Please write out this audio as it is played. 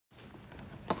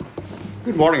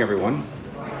Good morning, everyone.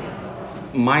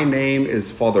 My name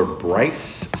is Father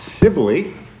Bryce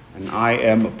Sibley, and I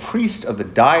am a priest of the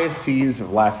Diocese of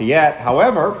Lafayette.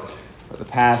 However, for the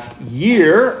past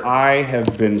year, I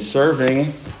have been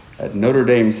serving at Notre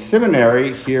Dame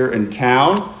Seminary here in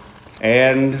town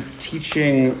and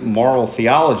teaching moral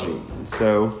theology. And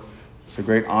so it's a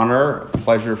great honor, a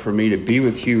pleasure for me to be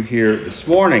with you here this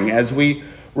morning as we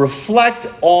reflect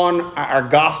on our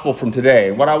gospel from today.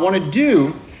 And what I want to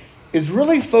do is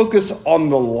really focus on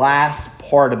the last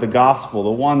part of the gospel, the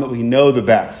one that we know the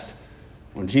best.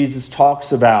 When Jesus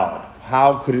talks about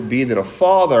how could it be that a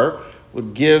father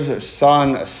would give a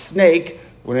son a snake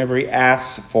whenever he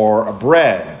asks for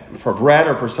bread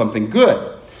or for something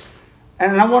good.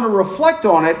 And I want to reflect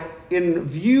on it in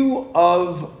view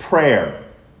of prayer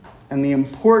and the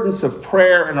importance of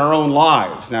prayer in our own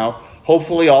lives. Now,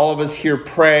 hopefully all of us here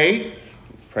pray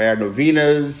our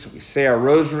novenas, we say our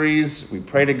rosaries, we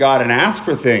pray to God and ask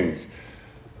for things.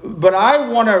 But I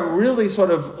want to really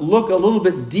sort of look a little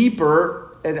bit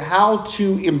deeper at how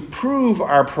to improve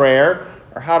our prayer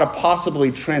or how to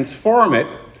possibly transform it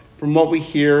from what we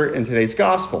hear in today's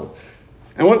gospel.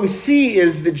 And what we see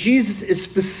is that Jesus is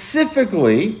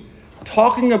specifically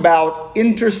talking about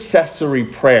intercessory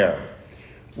prayer,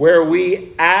 where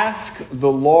we ask the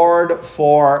Lord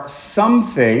for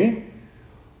something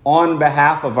on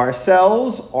behalf of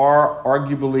ourselves or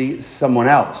arguably someone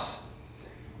else.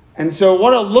 And so I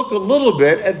want to look a little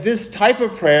bit at this type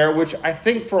of prayer, which I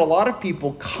think for a lot of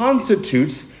people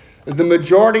constitutes the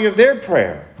majority of their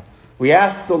prayer. We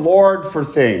ask the Lord for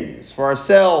things, for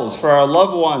ourselves, for our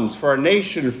loved ones, for our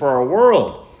nation, for our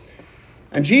world.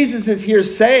 And Jesus is here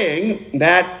saying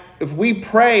that if we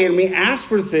pray and we ask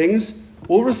for things,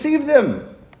 we'll receive them.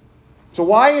 So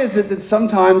why is it that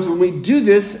sometimes when we do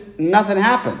this, nothing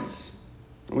happens?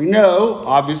 We know,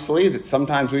 obviously, that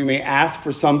sometimes we may ask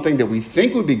for something that we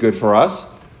think would be good for us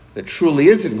that truly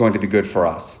isn't going to be good for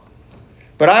us.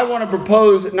 But I want to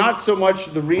propose not so much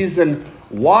the reason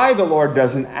why the Lord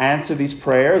doesn't answer these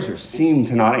prayers or seem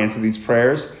to not answer these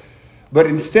prayers, but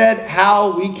instead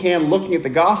how we can, looking at the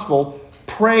gospel,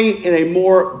 pray in a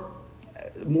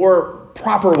more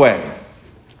proper way,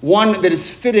 one that is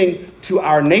fitting to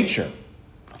our nature.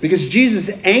 Because Jesus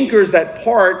anchors that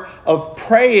part of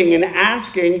praying and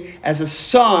asking as a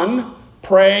son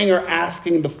praying or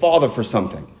asking the Father for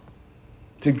something.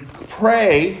 To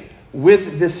pray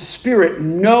with this spirit,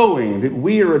 knowing that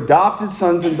we are adopted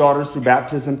sons and daughters through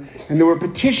baptism, and that we're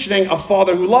petitioning a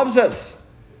Father who loves us.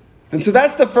 And so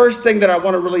that's the first thing that I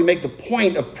want to really make the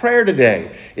point of prayer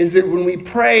today, is that when we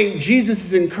pray, Jesus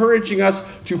is encouraging us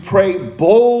to pray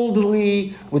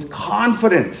boldly with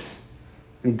confidence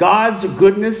in God's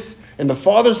goodness and the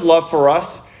Father's love for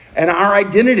us and our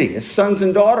identity as sons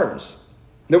and daughters.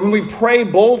 That when we pray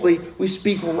boldly, we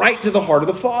speak right to the heart of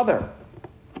the Father.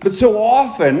 But so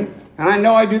often, and I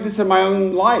know I do this in my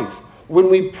own life,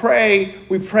 when we pray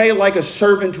like a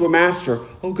servant to a master.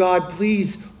 Oh God,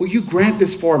 please, will you grant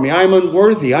this for me? I am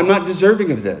unworthy. I'm not deserving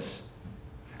of this.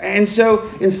 And so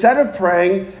instead of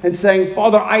praying and saying,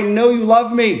 Father, I know you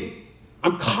love me.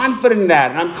 I'm confident in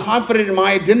that, and I'm confident in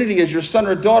my identity as your son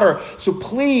or daughter. So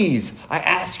please, I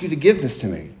ask you to give this to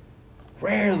me.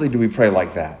 Rarely do we pray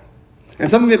like that.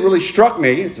 And something that really struck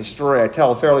me, it's a story I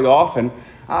tell fairly often,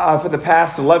 for the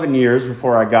past 11 years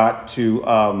before I got to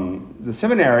the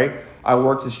seminary, I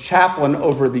worked as chaplain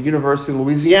over at the University of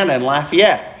Louisiana in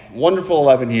Lafayette. Wonderful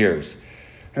 11 years.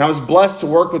 And I was blessed to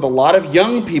work with a lot of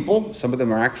young people. Some of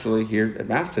them are actually here at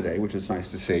Mass today, which is nice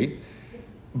to see.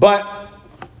 But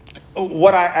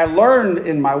what I learned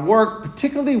in my work,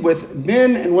 particularly with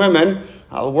men and women,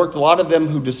 I worked a lot of them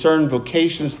who discern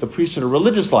vocations to the priesthood or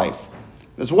religious life.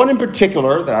 There's one in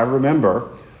particular that I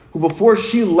remember who, before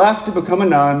she left to become a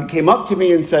nun, came up to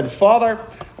me and said, Father,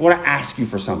 I want to ask you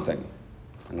for something.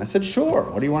 And I said, sure,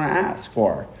 what do you want to ask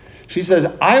for? She says,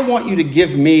 I want you to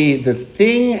give me the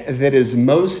thing that is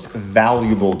most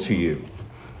valuable to you.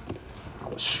 I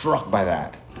was struck by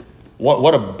that.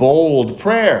 What a bold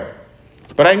prayer.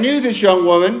 But I knew this young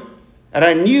woman, and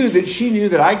I knew that she knew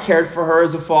that I cared for her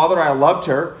as a father. I loved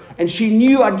her, and she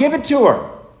knew I'd give it to her.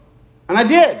 And I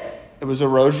did. It was a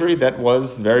rosary that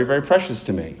was very, very precious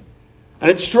to me.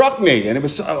 And it struck me, and it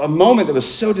was a moment that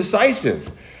was so decisive.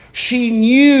 She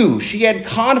knew, she had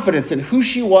confidence in who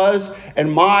she was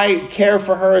and my care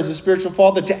for her as a spiritual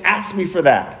father to ask me for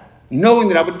that, knowing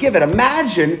that I would give it.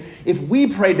 Imagine if we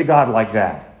prayed to God like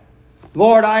that.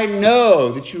 Lord, I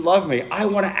know that you love me. I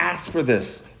want to ask for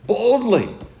this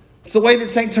boldly. It's the way that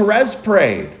St. Therese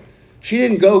prayed. She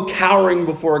didn't go cowering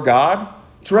before God.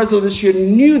 Therese of Lisieux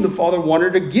knew the Father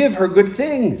wanted to give her good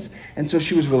things, and so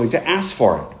she was willing to ask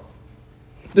for it.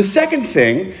 The second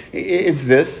thing is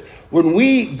this: when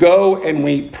we go and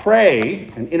we pray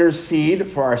and intercede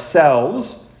for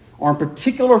ourselves, or in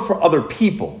particular for other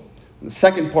people. In the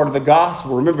second part of the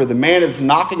gospel, remember, the man is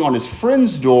knocking on his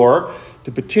friend's door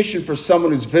to petition for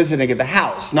someone who's visiting at the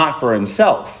house, not for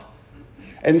himself.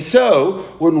 And so,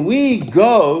 when we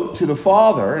go to the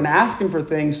Father and ask him for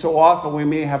things, so often we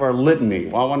may have our litany.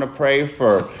 Well, I want to pray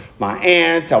for my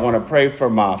aunt. I want to pray for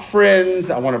my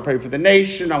friends. I want to pray for the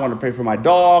nation. I want to pray for my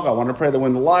dog. I want to pray to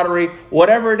win the lottery.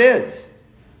 Whatever it is.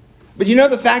 But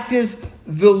the fact is,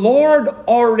 the Lord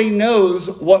already knows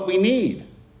what we need.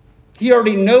 He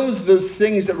already knows those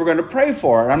things that we're going to pray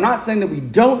for. And I'm not saying that we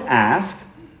don't ask,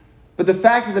 but the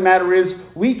fact of the matter is,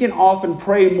 we can often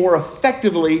pray more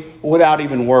effectively without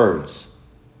even words.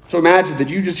 So imagine that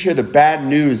you just hear the bad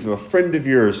news of a friend of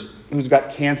yours who's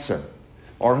got cancer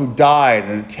or who died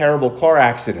in a terrible car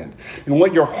accident, and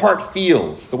what your heart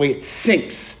feels, the way it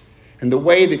sinks, and the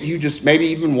way that you just maybe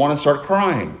even want to start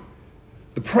crying.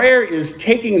 The prayer is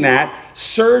taking that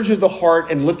surge of the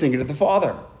heart and lifting it to the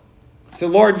Father. So,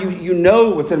 Lord, you know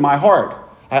what's in my heart.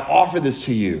 I offer this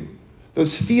to you.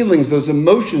 Those feelings, those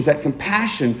emotions, that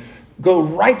compassion go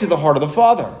right to the heart of the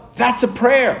Father. That's a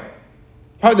prayer.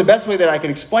 Probably the best way that I can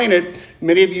explain it,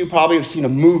 many of you probably have seen a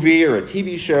movie or a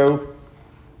TV show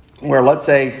where, let's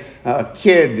say, a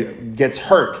kid gets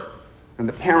hurt and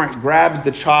the parent grabs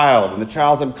the child and the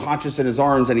child's unconscious in his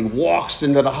arms and he walks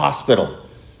into the hospital.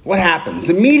 What happens?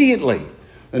 Immediately,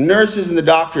 the nurses and the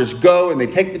doctors go and they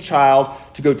take the child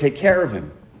to go take care of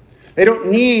him. They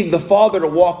don't need the father to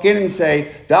walk in and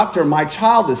say, "Doctor, my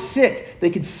child is sick." They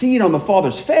can see it on the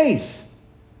father's face.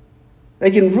 They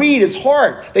can read his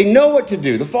heart. They know what to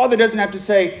do. The father doesn't have to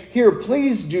say, "Here,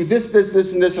 please do this,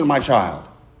 this, and this on my child."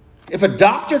 If a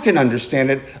doctor can understand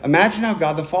it, imagine how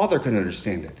God the Father can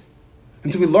understand it.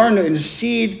 And so we learn to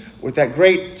intercede with that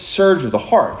great surge of the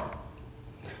heart.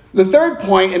 The third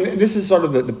point, and this is sort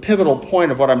of the pivotal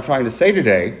point of what I'm trying to say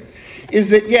today, is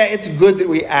that, it's good that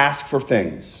we ask for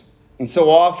things. And so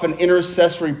often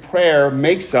intercessory prayer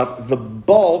makes up the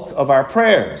bulk of our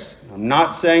prayers. I'm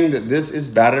not saying that this is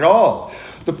bad at all.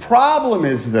 The problem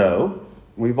is, though,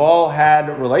 we've all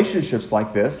had relationships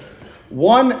like this,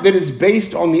 one that is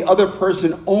based on the other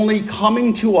person only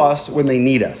coming to us when they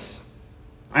need us.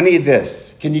 I need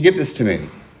this. Can you get this to me?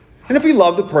 And if we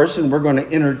love the person, we're going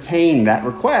to entertain that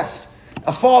request.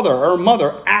 A father or a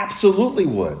mother absolutely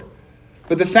would.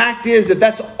 But the fact is, if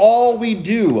that's all we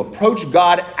do, approach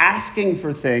God asking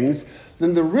for things,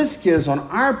 then the risk is on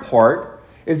our part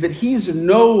is that he's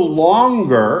no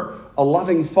longer a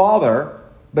loving father,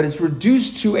 but it's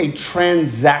reduced to a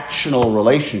transactional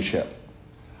relationship.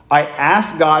 I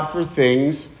ask God for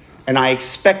things and I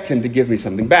expect him to give me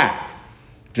something back.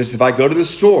 Just if I go to the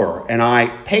store and I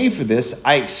pay for this,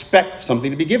 I expect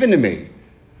something to be given to me.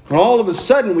 When all of a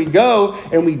sudden we go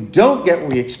and we don't get what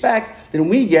we expect, then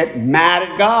we get mad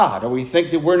at God, or we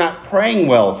think that we're not praying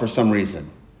well for some reason.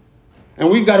 And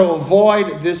we've got to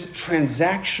avoid this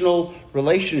transactional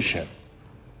relationship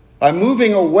by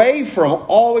moving away from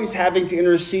always having to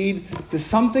intercede to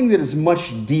something that is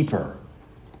much deeper.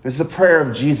 It's the prayer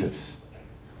of Jesus.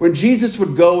 When Jesus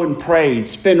would go and pray, he'd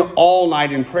spend all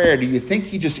night in prayer. Do you think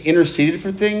he just interceded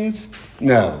for things?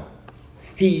 No.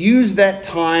 He used that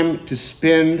time to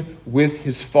spend with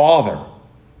his Father.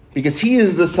 Because he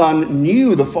as the Son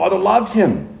knew the Father loved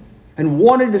him and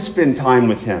wanted to spend time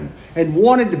with him and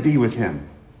wanted to be with him.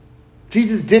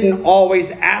 Jesus didn't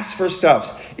always ask for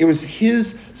stuff. It was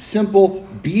his simple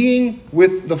being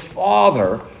with the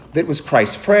Father that was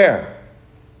Christ's prayer.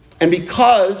 And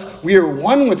because we are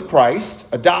one with Christ,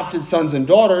 adopted sons and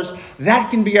daughters, that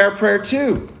can be our prayer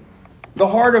too. The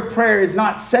heart of prayer is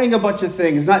not saying a bunch of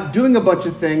things, not doing a bunch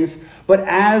of things, but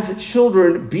as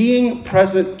children being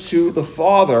present to the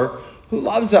Father who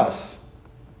loves us.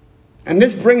 And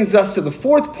this brings us to the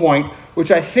fourth point, which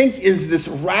I think is this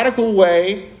radical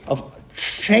way of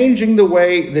changing the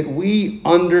way that we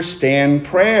understand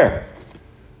prayer.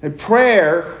 In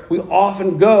prayer, we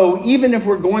often go, even if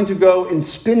we're going to go and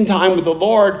spend time with the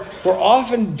Lord, we're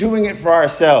often doing it for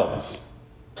ourselves.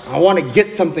 I want to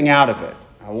get something out of it.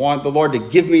 I want the Lord to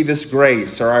give me this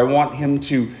grace, or I want him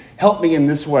to help me in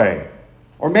this way.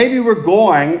 Or maybe we're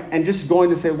going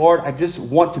to say, "Lord, I just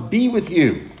want to be with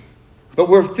you." But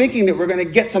we're thinking that we're going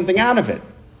to get something out of it.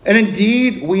 And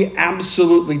indeed, we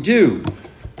absolutely do.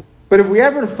 But have we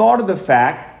ever thought of the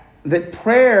fact that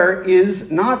prayer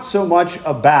is not so much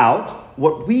about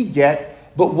what we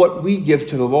get, but what we give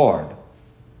to the Lord?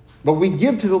 But we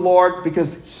give to the Lord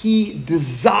because he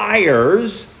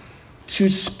desires to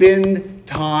spend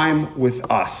time with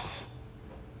us.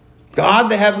 God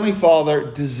the Heavenly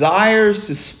Father desires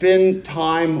to spend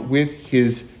time with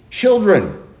his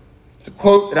children. It's a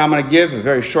quote that I'm going to give, a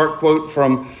very short quote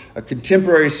from a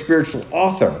contemporary spiritual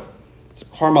author. It's a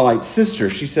Carmelite sister.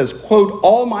 She says, quote,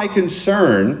 "All my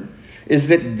concern is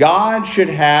that God should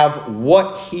have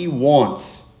what he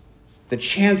wants, the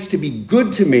chance to be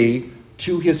good to me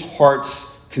to his heart's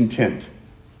content,"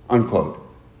 unquote.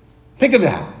 Think of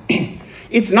that.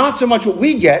 It's not so much what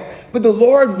we get, but the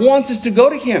Lord wants us to go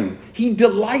to him. He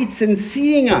delights in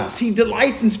seeing us. He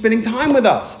delights in spending time with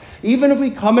us. Even if we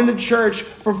come into church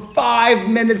for 5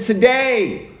 minutes a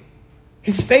day,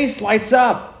 his face lights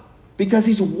up because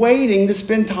he's waiting to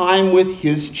spend time with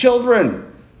his children.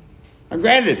 Now,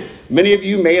 granted, many of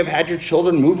you may have had your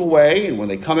children move away, and when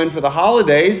they come in for the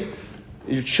holidays,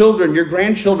 your children, your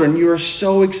grandchildren, you are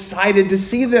so excited to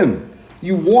see them.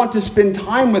 You want to spend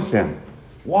time with them.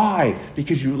 Why?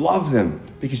 Because you love them,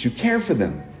 because you care for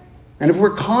them. And if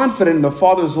we're confident in the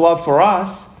Father's love for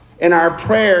us in our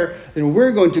prayer, then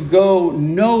we're going to go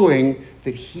knowing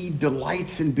that he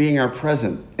delights in being in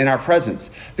our presence,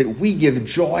 that we give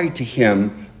joy to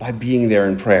him by being there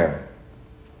in prayer.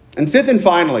 And fifth and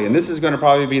finally, and this is going to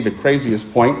probably be the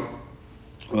craziest point,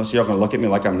 unless you're going to look at me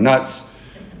like I'm nuts,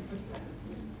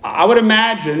 I would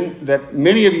imagine that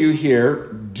many of you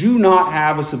here do not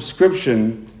have a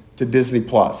subscription to Disney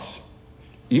Plus,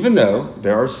 even though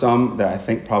there are some that I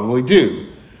think probably do.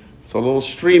 It's a little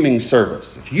streaming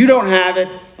service. If you don't have it,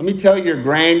 let me tell you, your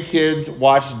grandkids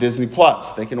watch Disney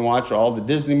Plus. They can watch all the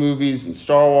Disney movies and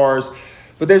Star Wars.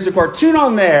 But there's a cartoon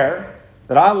on there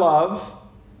that I love,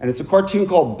 and it's a cartoon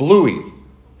called Bluey.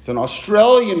 It's an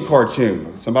Australian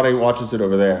cartoon. Somebody watches it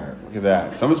over there. Look at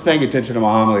that. Someone's paying attention to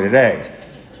my homily today.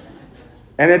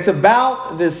 And it's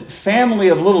about this family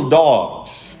of little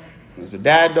dogs. There's a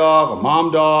dad dog, a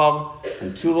mom dog,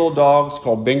 and 2 little dogs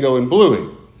called Bingo and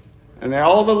Bluey. And they're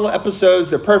all the episodes,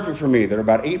 they're perfect for me. They're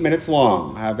about 8 minutes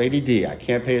long. I have ADD. I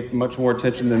can't pay much more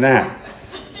attention than that.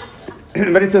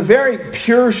 But it's a very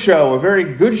pure show, a very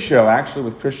good show, actually,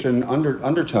 with Christian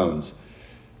undertones.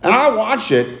 And I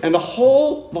watch it, and the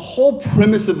whole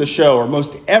premise of the show, or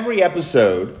most every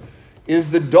episode, is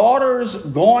the daughters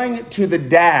going to the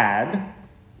dad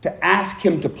to ask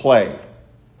him to play,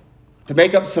 to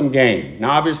make up some game.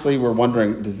 Now, obviously, we're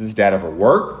wondering, does this dad ever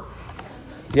work?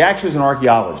 He actually is an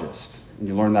archaeologist, and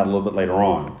you learn that a little bit later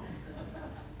on.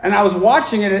 And I was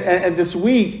watching it this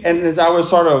week, and as I was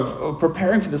sort of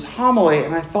preparing for this homily,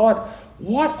 and I thought,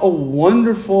 what a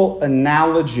wonderful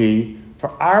analogy for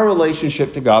our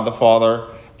relationship to God the Father,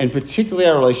 and particularly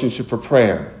our relationship for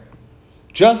prayer.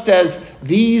 Just as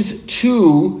these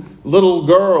 2 little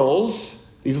girls,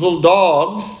 these little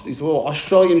dogs, these little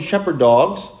Australian shepherd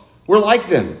dogs, we're like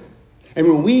them. And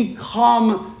when we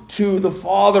come to the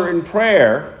Father in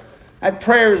prayer, that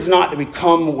prayer is not that we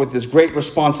come with this great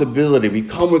responsibility. We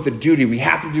come with a duty. We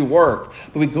have to do work.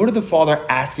 But we go to the Father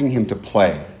asking him to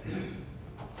play.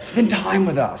 Spend time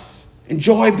with us.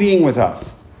 Enjoy being with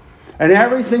us. And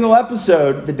every single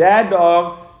episode, the dad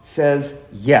dog says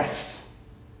yes.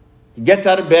 He gets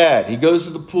out of bed. He goes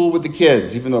to the pool with the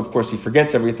kids, even though, of course, he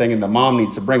forgets everything and the mom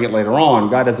needs to bring it later on.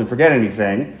 God doesn't forget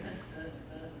anything.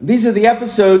 These are the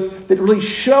episodes that really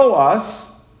show us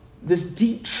this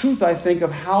deep truth, I think,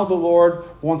 of how the Lord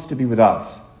wants to be with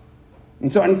us.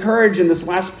 And so I encourage in this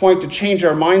last point to change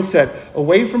our mindset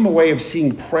away from a way of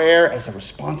seeing prayer as a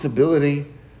responsibility.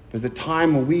 There's the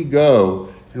time when we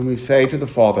go and we say to the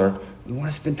Father, we want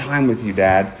to spend time with you,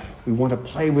 Dad. We want to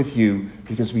play with you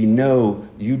because we know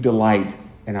you delight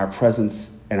in our presence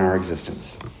and our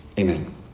existence. Amen.